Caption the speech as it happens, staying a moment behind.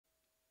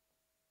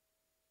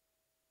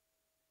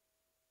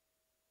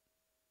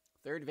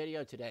Third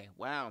video today.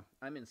 Wow,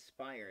 I'm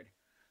inspired.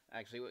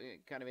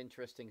 Actually, kind of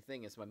interesting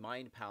thing is my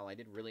mind pal. I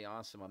did really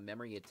awesome on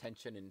memory,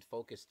 attention, and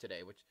focus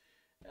today, which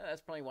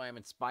that's probably why I'm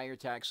inspired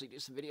to actually do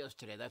some videos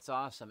today. That's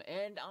awesome.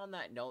 And on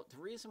that note, the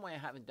reason why I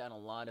haven't done a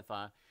lot of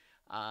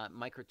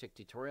microtik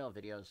tutorial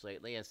videos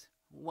lately is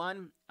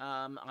one,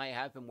 I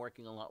have been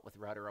working a lot with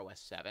router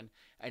OS7,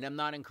 and I'm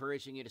not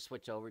encouraging you to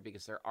switch over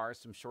because there are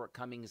some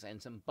shortcomings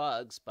and some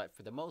bugs, but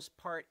for the most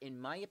part, in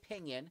my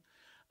opinion,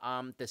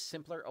 the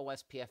simpler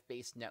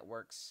OSPF-based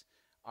networks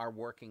are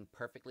working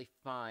perfectly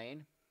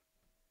fine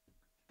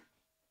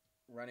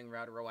running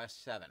router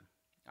OS7.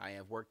 I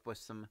have worked with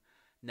some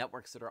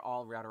networks that are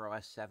all router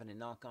OS7, and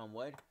knock on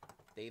wood,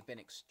 they've been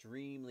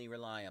extremely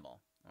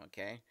reliable,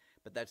 okay?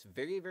 But that's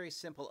very, very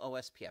simple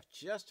OSPF,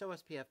 just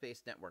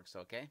OSPF-based networks,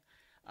 okay?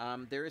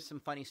 There is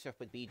some funny stuff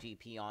with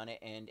BGP on it,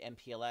 and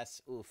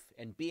MPLS, oof,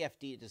 and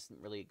BFD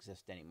doesn't really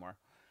exist anymore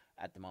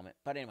at the moment.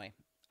 But anyway,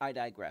 I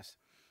digress.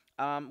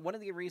 One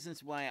of the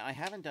reasons why I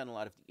haven't done a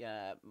lot of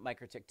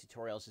microtik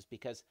tutorials is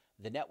because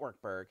the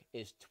Network Berg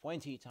is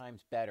 20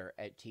 times better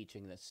at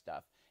teaching this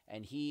stuff.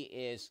 And he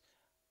is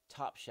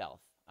top shelf.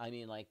 I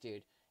mean, like,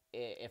 dude,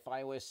 if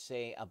I was,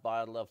 say, a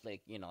bottle of,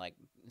 like, you know, like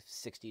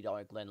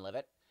 $60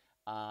 Glenlivet,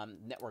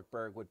 Network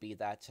Berg would be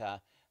that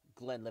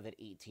Glenlivet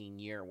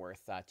 18-year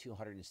worth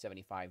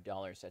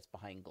 $275 that's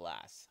behind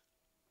glass.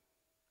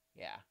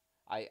 Yeah.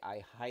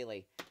 I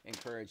highly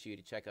encourage you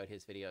to check out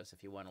his videos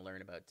if you want to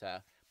learn about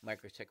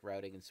microtik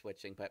routing and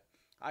switching, but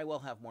I will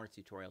have more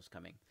tutorials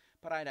coming.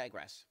 But I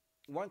digress.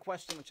 One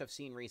question which I've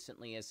seen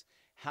recently is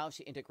how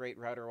to integrate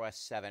router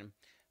OS7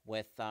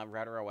 with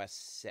router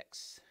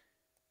OS6.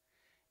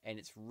 And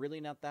it's really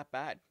not that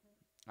bad.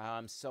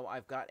 So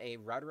I've got a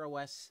router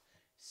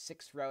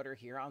OS6 router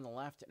here on the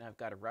left, and I've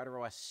got a router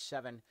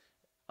OS7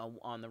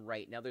 on the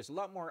right. Now, there's a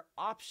lot more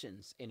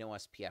options in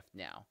OSPF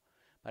now.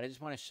 But I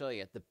just want to show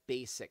you the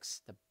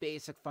basics, the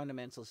basic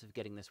fundamentals of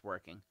getting this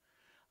working.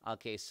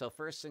 Okay, so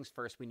first things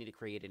first, we need to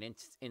create an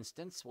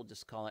instance. We'll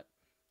just call it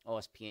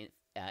OSP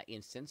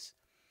instance.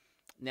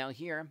 Now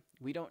here,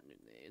 we don't,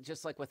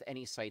 just like with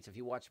any sites, if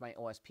you watch my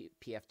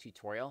OSPF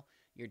tutorial,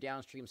 your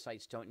downstream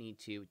sites don't need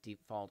to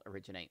default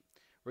originate.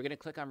 We're going to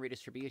click on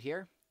redistribute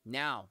here.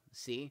 Now,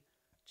 see,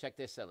 check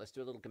this out. Let's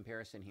do a little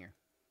comparison here.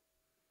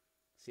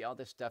 See all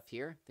this stuff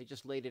here? They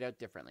just laid it out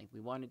differently. We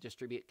want to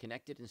distribute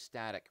connected and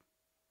static.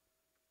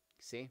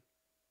 See?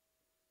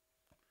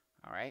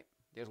 All right.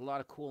 There's a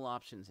lot of cool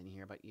options in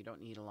here, but you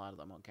don't need a lot of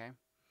them, okay?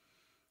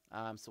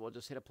 So we'll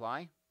just hit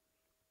apply.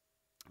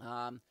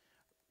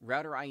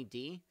 Router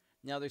ID.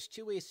 Now, there's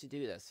two ways to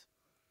do this.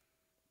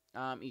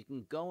 You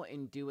can go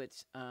and do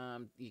it.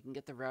 You can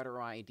get the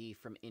router ID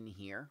from in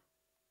here.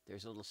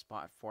 There's a little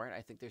spot for it.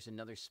 I think there's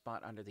another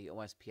spot under the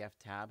OSPF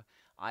tab.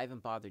 I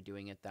haven't bothered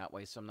doing it that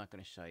way, so I'm not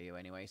going to show you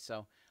anyway.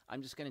 So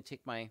I'm just going to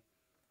take my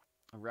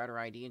router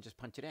ID and just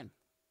punch it in.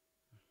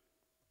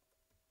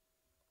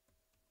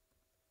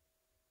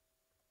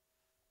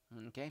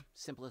 Okay,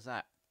 simple as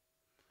that.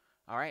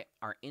 All right,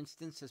 our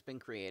instance has been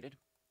created.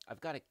 I've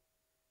got a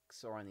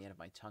sore on the end of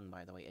my tongue,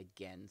 by the way,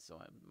 again,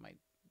 so my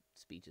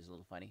speech is a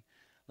little funny.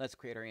 Let's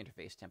create our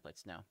interface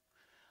templates now.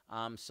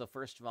 So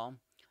first of all,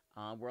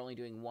 we're only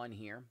doing one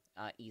here,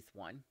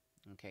 ETH1.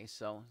 Okay,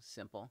 so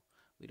simple.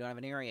 We don't have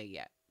an area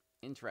yet.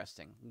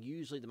 Interesting.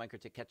 Usually the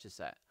microtik catches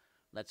that.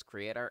 Let's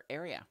create our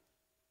area.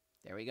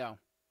 There we go.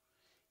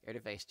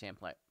 Interface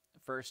template.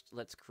 First,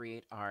 let's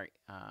create our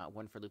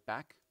one for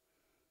loopback.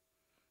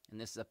 And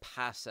this is a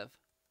passive.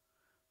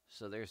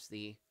 So there's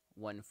the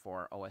one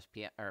for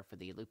OSPF, or for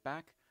the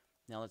loopback.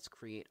 Now let's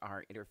create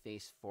our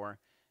interface for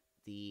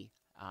the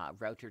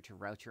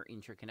router-to-router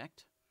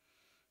interconnect.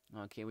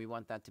 Okay, we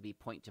want that to be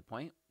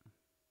point-to-point.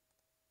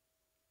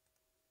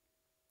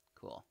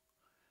 Cool.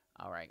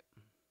 All right.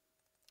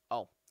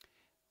 Oh,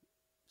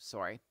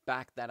 sorry.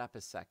 Back that up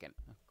a second.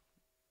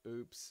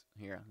 Oops.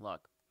 Here,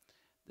 look.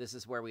 This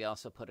is where we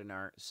also put in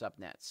our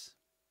subnets.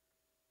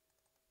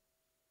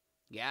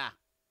 Yeah.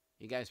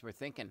 You guys were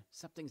thinking,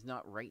 something's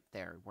not right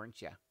there,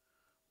 weren't you?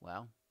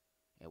 Well,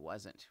 it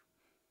wasn't.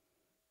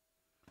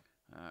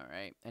 All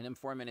right. And I'm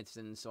 4 minutes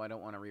in, so I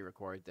don't want to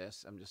re-record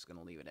this. I'm just going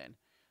to leave it in.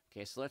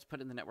 Okay, so let's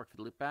put in the network for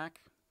the loopback.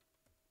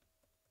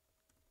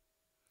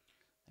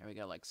 There we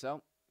go, like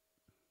so.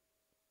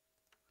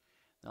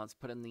 Now let's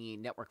put in the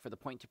network for the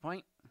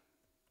point-to-point.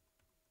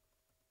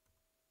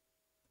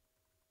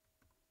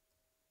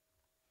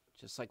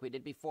 Just like we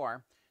did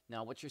before.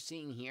 Now what you're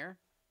seeing here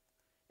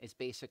is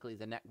basically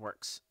the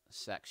networks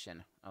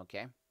section,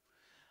 okay?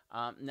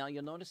 Now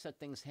you'll notice that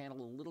things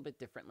handle a little bit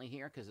differently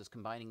here because it's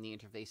combining the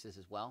interfaces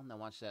as well. Now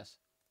watch this.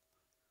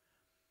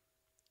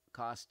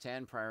 Cost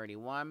 10, priority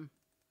 1.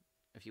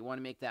 If you want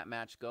to make that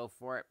match, go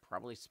for it.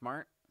 Probably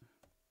smart.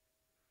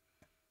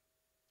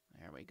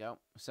 There we go.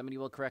 Somebody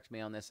will correct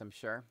me on this, I'm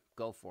sure.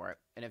 Go for it.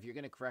 And if you're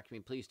going to correct me,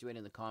 please do it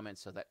in the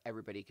comments so that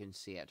everybody can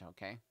see it,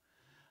 okay?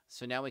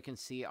 So now we can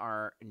see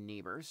our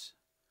neighbors.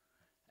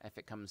 If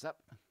it comes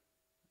up,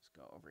 let's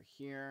go over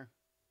here.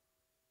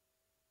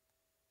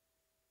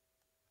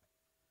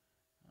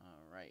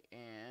 All right,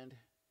 and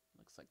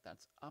looks like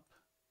that's up.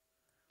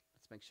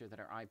 Let's make sure that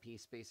our IP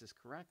space is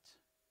correct.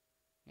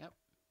 Yep.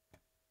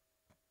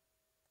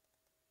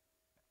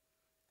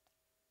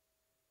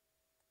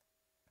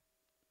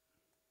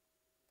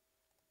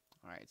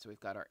 All right, so we've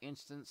got our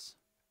instance.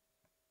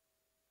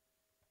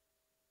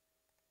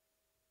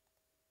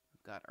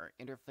 We've got our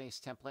interface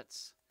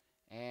templates.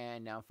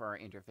 And now for our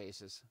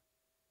interfaces.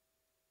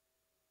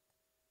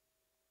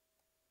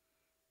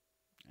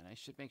 And I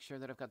should make sure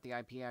that I've got the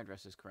IP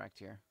addresses correct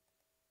here.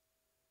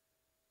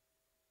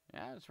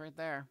 Yeah, it's right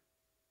there.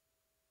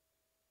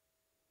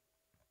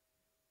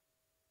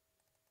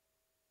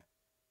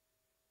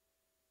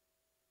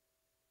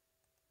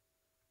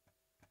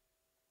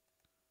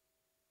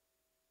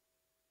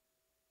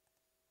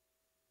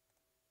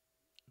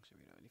 So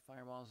we don't have any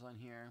firewalls on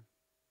here.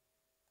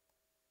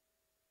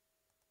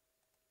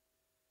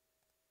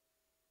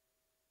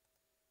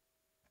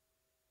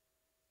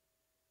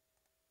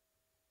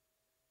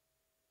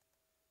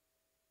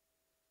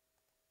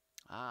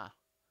 Ah,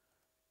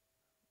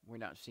 we're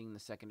not seeing the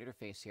second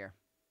interface here.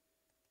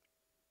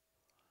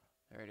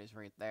 There it is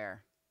right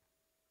there.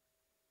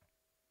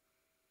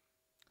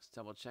 Let's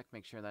double check,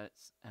 make sure that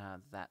it's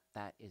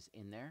that is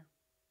in there.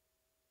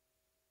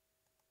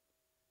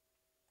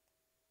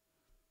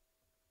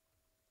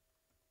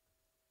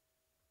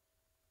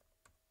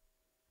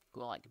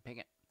 Cool, I can ping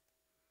it.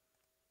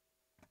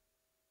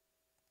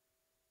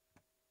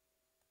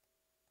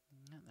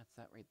 Yeah, that's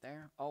that right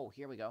there. Oh,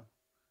 here we go.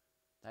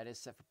 That is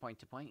set for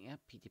point-to-point. Yeah,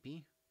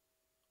 PTP.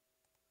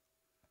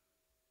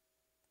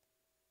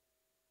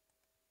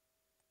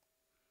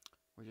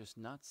 We're just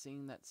not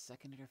seeing that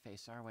second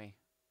interface, are we?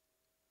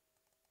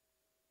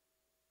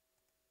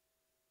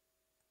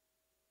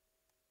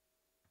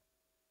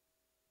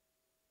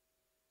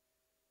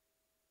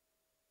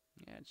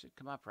 Yeah, it should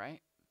come up,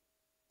 right?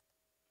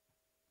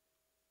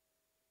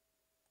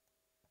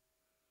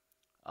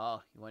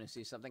 Oh, you want to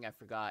see something? I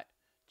forgot.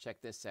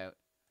 Check this out.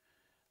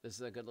 This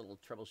is a good little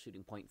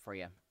troubleshooting point for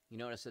you. You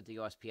notice that the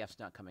OSPF's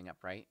not coming up,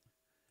 right?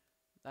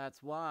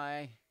 That's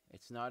why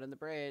it's not in the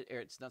bridge, or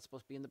it's not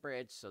supposed to be in the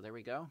bridge. So there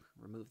we go.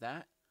 Remove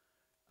that.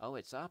 Oh,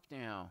 it's up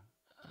now.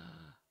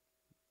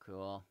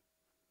 Cool.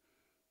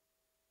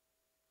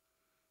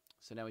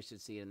 So now we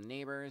should see it in the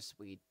neighbors.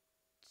 We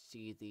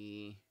see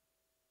the...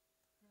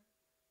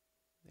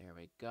 There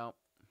we go.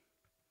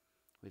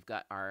 We've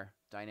got our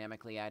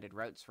dynamically added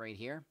routes right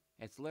here.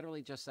 It's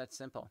literally just that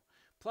simple.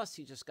 Plus,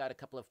 you just got a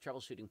couple of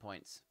troubleshooting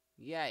points.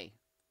 Yay.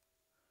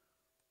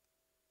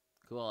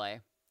 Cool, eh?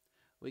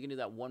 We can do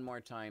that one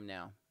more time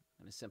now.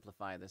 I'm going to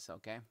simplify this,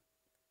 okay?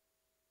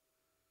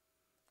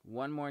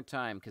 One more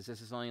time, because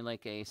this is only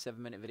like a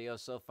 7-minute video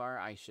so far.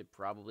 I should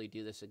probably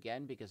do this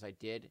again, because I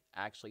did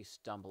actually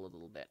stumble a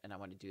little bit, and I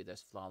want to do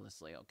this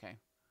flawlessly, okay?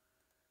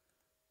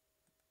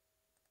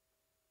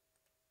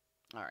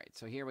 All right,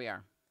 so here we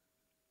are.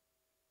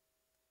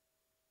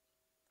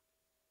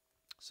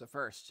 So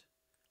first,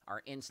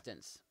 our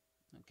instance,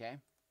 okay?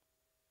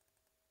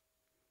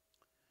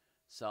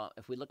 So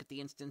if we look at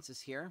the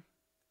instances here,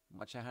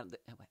 watch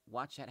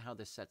out how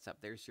this sets up.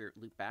 There's your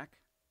loop back.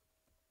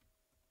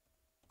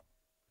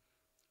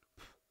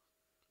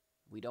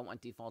 We don't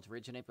want default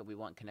originate, but we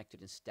want connected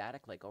and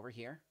static, like over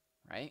here,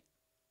 right?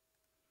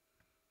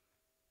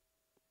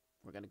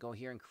 We're going to go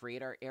here and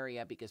create our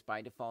area because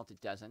by default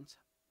it doesn't.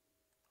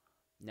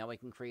 Now we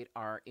can create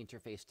our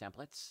interface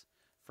templates.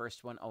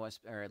 First one,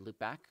 loop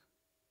back.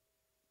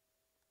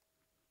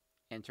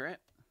 Enter it.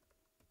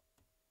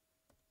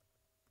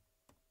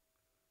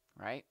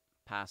 Right?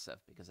 Passive,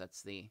 because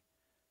that's the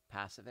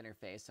passive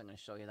interface. I'm going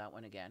to show you that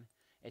one again.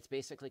 It's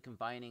basically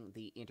combining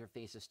the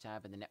interfaces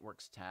tab and the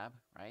networks tab,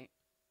 right?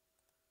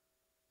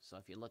 So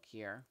if you look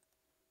here,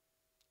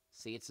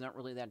 see, it's not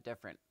really that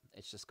different.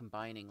 It's just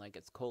combining, like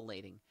it's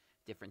collating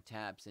different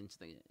tabs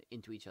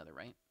into each other,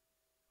 right?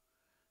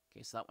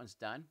 Okay, so that one's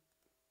done.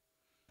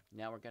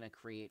 Now we're going to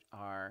create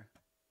our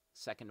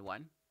second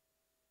one.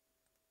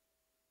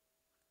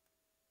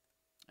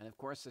 And of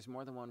course, there's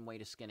more than one way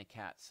to skin a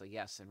cat. So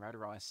yes, in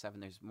Router OS 7,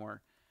 there's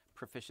more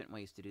proficient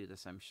ways to do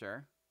this, I'm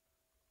sure.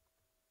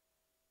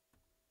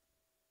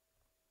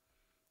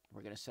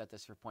 We're going to set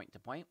this for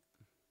point-to-point.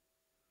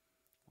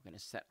 We're going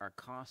to set our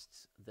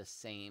costs the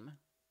same.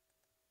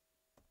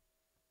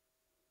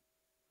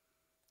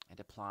 And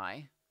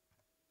apply.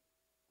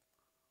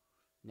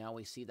 Now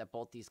we see that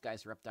both these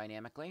guys are up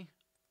dynamically.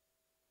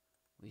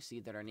 We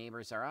see that our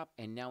neighbors are up.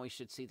 And now we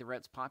should see the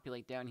routes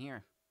populate down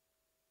here.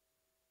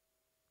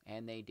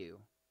 And they do.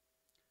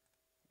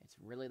 It's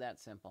really that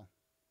simple.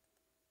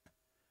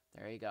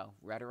 There you go.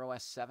 Router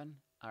OS 7,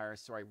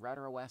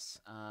 Router OS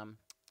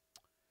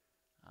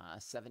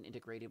 7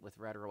 integrated with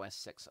Router OS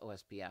 6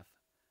 OSPF.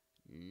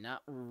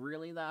 Not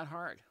really that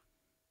hard.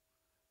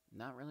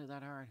 Not really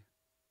that hard.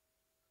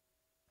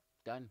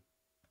 Done.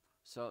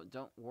 So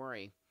don't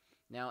worry.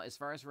 Now, as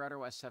far as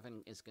Router OS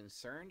 7 is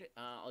concerned,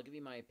 I'll give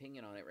you my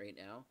opinion on it right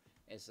now,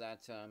 is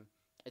that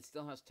it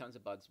still has tons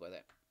of bugs with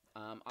it.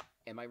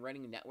 Am I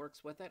running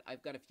networks with it?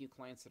 I've got a few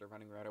clients that are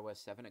running Router OS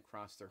 7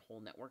 across their whole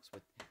networks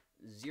with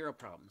zero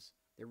problems.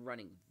 They're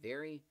running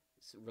very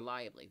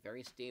reliably,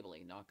 very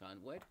stably, knock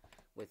on wood,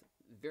 with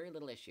very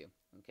little issue,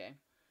 okay?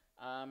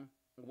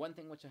 One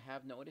thing which I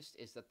have noticed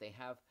is that they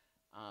have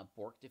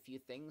borked a few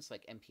things,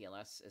 like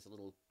MPLS is a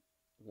little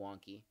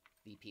wonky,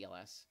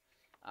 VPLS,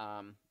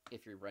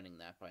 if you're running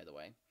that, by the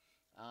way.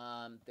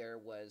 There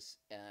was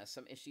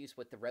some issues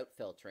with the route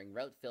filtering.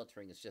 Route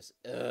filtering is just,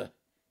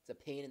 it's a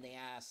pain in the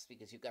ass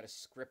because you've got to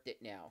script it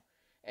now.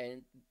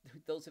 And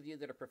those of you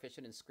that are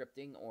proficient in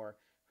scripting or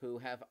who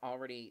have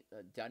already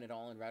done it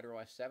all in Router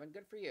OS 7,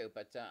 good for you.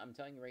 But I'm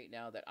telling you right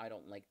now that I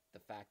don't like the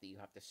fact that you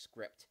have to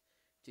script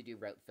to do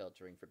route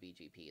filtering for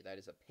BGP. That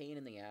is a pain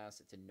in the ass.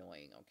 It's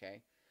annoying,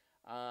 okay?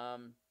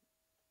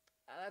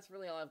 That's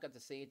really all I've got to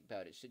say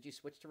about it. Should you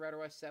switch to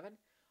Router OS 7?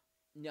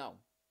 No,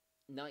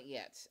 not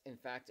yet. In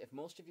fact, if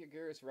most of your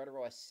gear is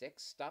Router OS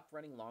 6, stop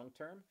running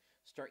long-term.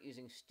 Start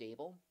using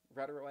stable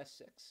Router OS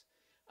 6.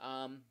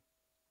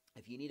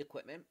 If you need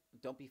equipment,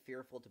 don't be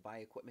fearful to buy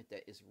equipment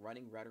that is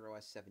running Router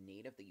OS 7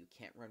 native that you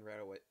can't run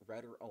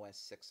Router OS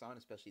 6 on,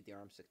 especially the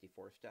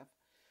ARM64 stuff.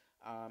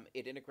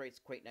 It integrates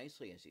quite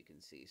nicely, as you can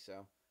see.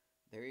 So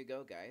there you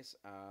go, guys.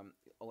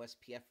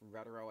 OSPF from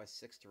Router OS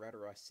 6 to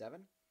Router OS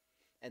 7.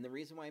 And the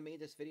reason why I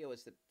made this video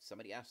is that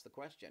somebody asked the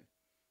question.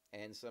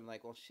 And so I'm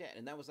like, well, shit.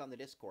 And that was on the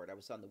Discord. I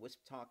was on the Wisp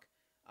Talk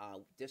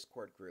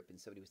Discord group, and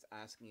somebody was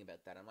asking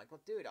about that. I'm like,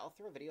 well, dude, I'll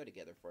throw a video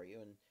together for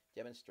you and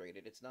demonstrate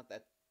it. It's not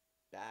that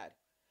bad.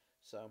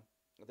 So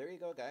there you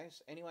go,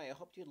 guys. Anyway, I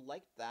hope you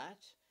liked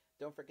that.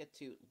 Don't forget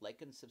to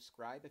like and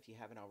subscribe if you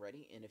haven't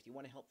already. And if you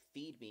want to help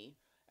feed me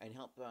and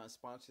help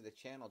sponsor the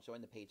channel,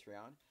 join the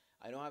Patreon.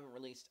 I know I haven't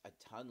released a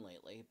ton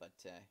lately, but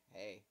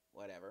hey,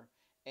 whatever.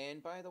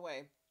 And by the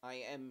way, I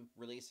am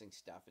releasing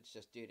stuff. It's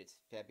just, dude, it's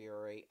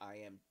February. I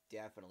am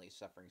definitely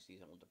suffering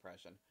seasonal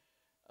depression.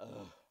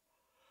 Ugh.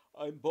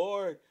 I'm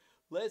bored,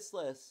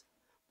 listless,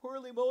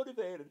 poorly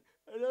motivated.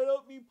 And I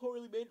don't mean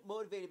poorly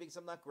motivated because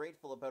I'm not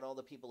grateful about all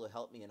the people who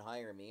help me and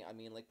hire me. I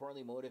mean, like,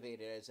 poorly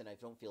motivated as in I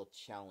don't feel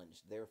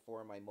challenged.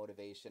 Therefore, my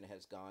motivation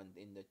has gone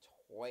in the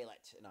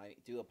toilet, and I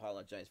do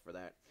apologize for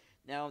that.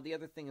 Now, the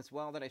other thing as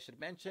well that I should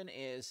mention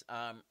is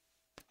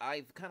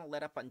I've kind of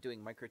let up on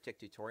doing MikroTik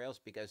tutorials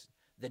because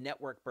the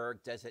Network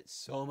Berg does it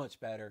so much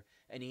better,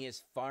 and he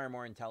is far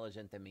more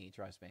intelligent than me,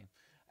 trust me.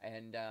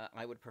 And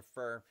I would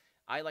prefer...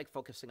 I like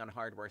focusing on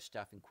hardware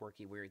stuff and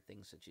quirky, weird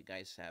things that you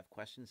guys have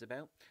questions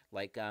about.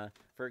 Like,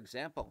 for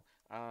example,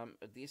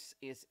 this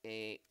is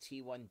a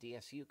T1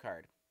 DSU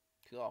card.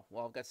 Cool.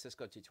 Well, I've got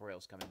Cisco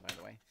tutorials coming, by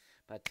the way.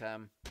 But,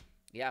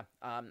 yeah,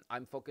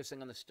 I'm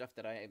focusing on the stuff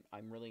that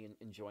I'm really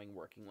enjoying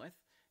working with.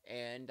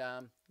 And,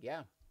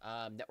 yeah,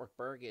 Network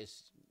Berg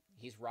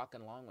he's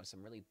rocking along with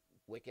some really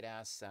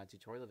wicked-ass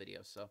tutorial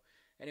videos. So,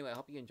 anyway, I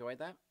hope you enjoyed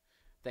that.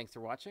 Thanks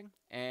for watching,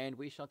 and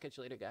we shall catch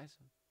you later, guys.